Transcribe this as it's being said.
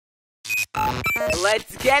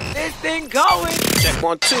Let's get this thing going. Check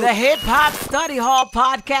 1, 2. The Hip Hop Study Hall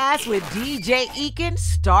podcast with DJ Eakin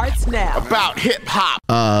starts now. About hip hop.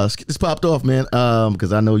 Let's get this popped off, man.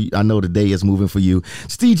 Because I know the day is moving for you.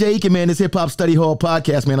 It's DJ Eakin, man. This Hip Hop Study Hall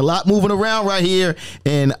podcast, man. A lot moving around right here,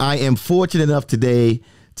 and I am fortunate enough today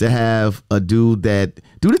to have a dude,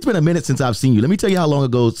 it's been a minute since I've seen you. Let me tell you how long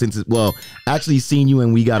ago actually seen you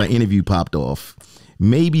and we got an interview popped off.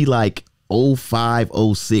 Maybe like 05,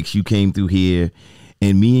 06, you came through here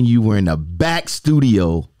and me and you were in the back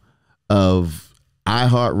studio of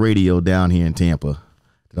iHeartRadio down here in Tampa.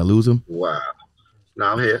 Did I lose him? Wow. No,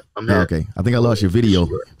 I'm here. Okay. I think I lost your video.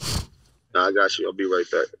 No, I got you. I'll be right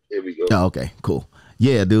back. Here we go. Oh, okay, cool.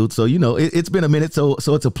 Yeah, dude. So, it's been a minute. So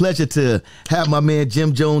it's a pleasure to have my man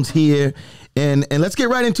Jim Jones here. And let's get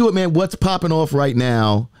right into it, man. What's popping off right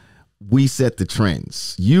now? We set the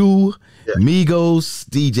trends. You, yeah. Migos,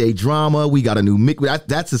 DJ Drama. We got a new mix.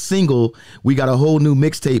 That's a single. We got a whole new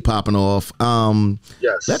mixtape popping off.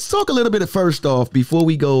 Yes. Let's talk a little bit first off before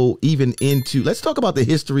we go even into. Let's talk about the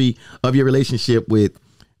history of your relationship with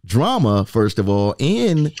Drama first of all,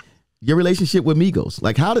 and your relationship with Migos.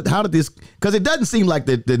 Like how did this? Because it doesn't seem like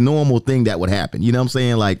the normal thing that would happen. You know what I'm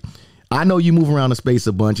saying? Like I know you move around the space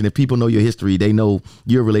a bunch, and if people know your history, they know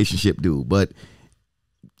your relationship, dude. But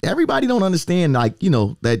everybody don't understand, like,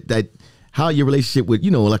 that how your relationship with,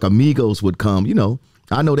 like Amigos would come,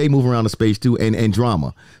 I know they move around the space too, and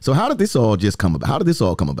Drama. So how did this all just come about? How did this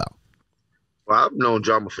all come about? Well, I've known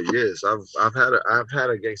Drama for years. I've had a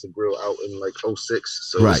Gangsta Grillz out in like 06.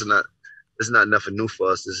 So right. It's not nothing new for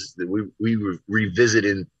us. This is we were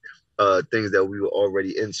revisiting things that we were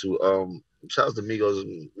already into. Shout out to Migos.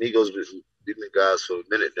 Migos been the guys for a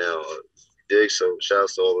minute now. Dig. So shout out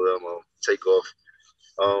to all of them. Takeoff.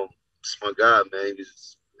 It's my guy, man. He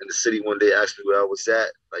was in the city one day, asked me where I was at.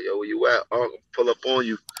 Like, yo, where you at? I'm gonna pull up on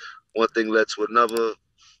you. One thing led to another.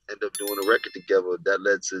 End up doing a record together. That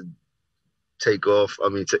led to Takeoff.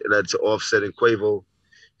 Led to Offset and Quavo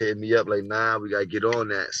hitting me up like, nah, we gotta get on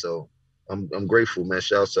that. So I'm grateful, man.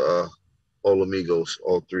 Shout out to all Amigos,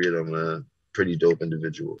 all three of them, man. Pretty dope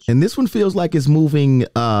individuals. And this one feels like it's moving.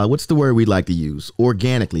 What's the word we'd like to use?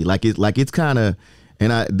 Organically, like it's kind of.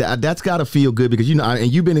 And that's got to feel good because,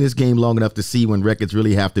 and you've been in this game long enough to see when records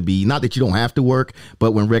really have to be, not that you don't have to work,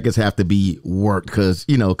 but when records have to be worked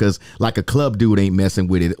because like a club dude ain't messing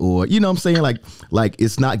with it or, you know what I'm saying? Like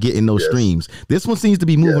it's not getting those streams. This one seems to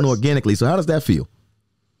be moving organically. So how does that feel?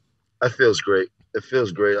 That feels great. It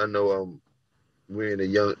feels great. I know we're in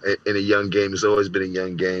a young game. It's always been a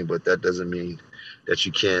young game, but that doesn't mean that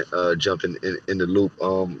you can't jump in the loop.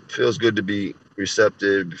 Feels good to be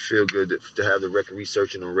receptive. Feel good to have the record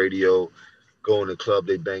researching on radio, go in the club,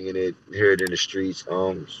 they banging it, hear it in the streets.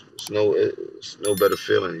 It's no better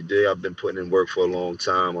feeling. I've been putting in work for a long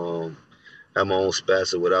time. Had my own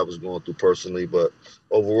spats of what I was going through personally, but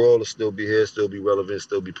overall, to still be here, still be relevant,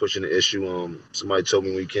 still be pushing the issue. Somebody told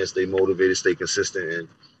me we can't stay motivated, stay consistent, and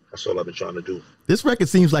that's all I've been trying to do. This record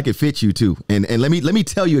seems like it fits you too, and let me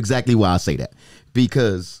tell you exactly why I say that.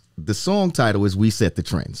 Because the song title is "We Set the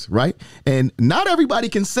Trends," right? And not everybody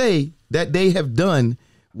can say that they have done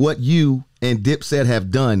what you and Dipset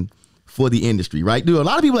have done for the industry, right? Dude, a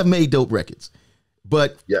lot of people have made dope records,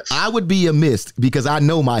 but yes. I would be amiss because I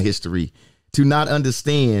know my history to not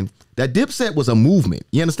understand that Dipset was a movement.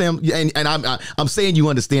 You understand? And I'm saying you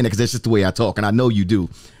understand it because that's just the way I talk, and I know you do.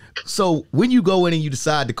 So when you go in and you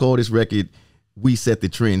decide to call this record "We Set the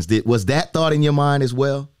Trends," was that thought in your mind as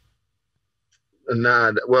well?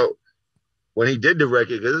 Nah, well, when he did the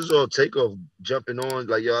record, because this is all Takeoff jumping on,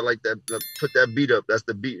 like, yo, I like that, put that beat up. That's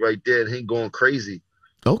the beat right there, and he going crazy.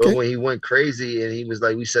 Okay. But when he went crazy and he was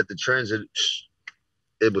like, "We set the trends,"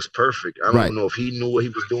 it was perfect. I don't know if he knew what he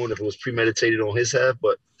was doing, if it was premeditated on his half,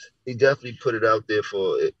 but he definitely put it out there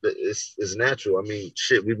for it. It's natural. I mean,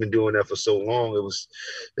 shit, we've been doing that for so long. It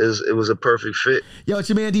was a perfect fit. Yo, it's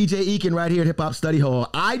your man DJ Eakin right here at Hip Hop Study Hall.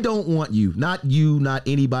 I don't want you, not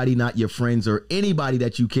anybody, not your friends or anybody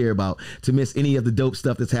that you care about, to miss any of the dope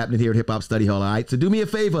stuff that's happening here at Hip Hop Study Hall. All right, so do me a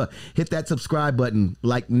favor, hit that subscribe button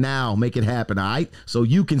like now, make it happen. All right, so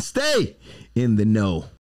you can stay in the know.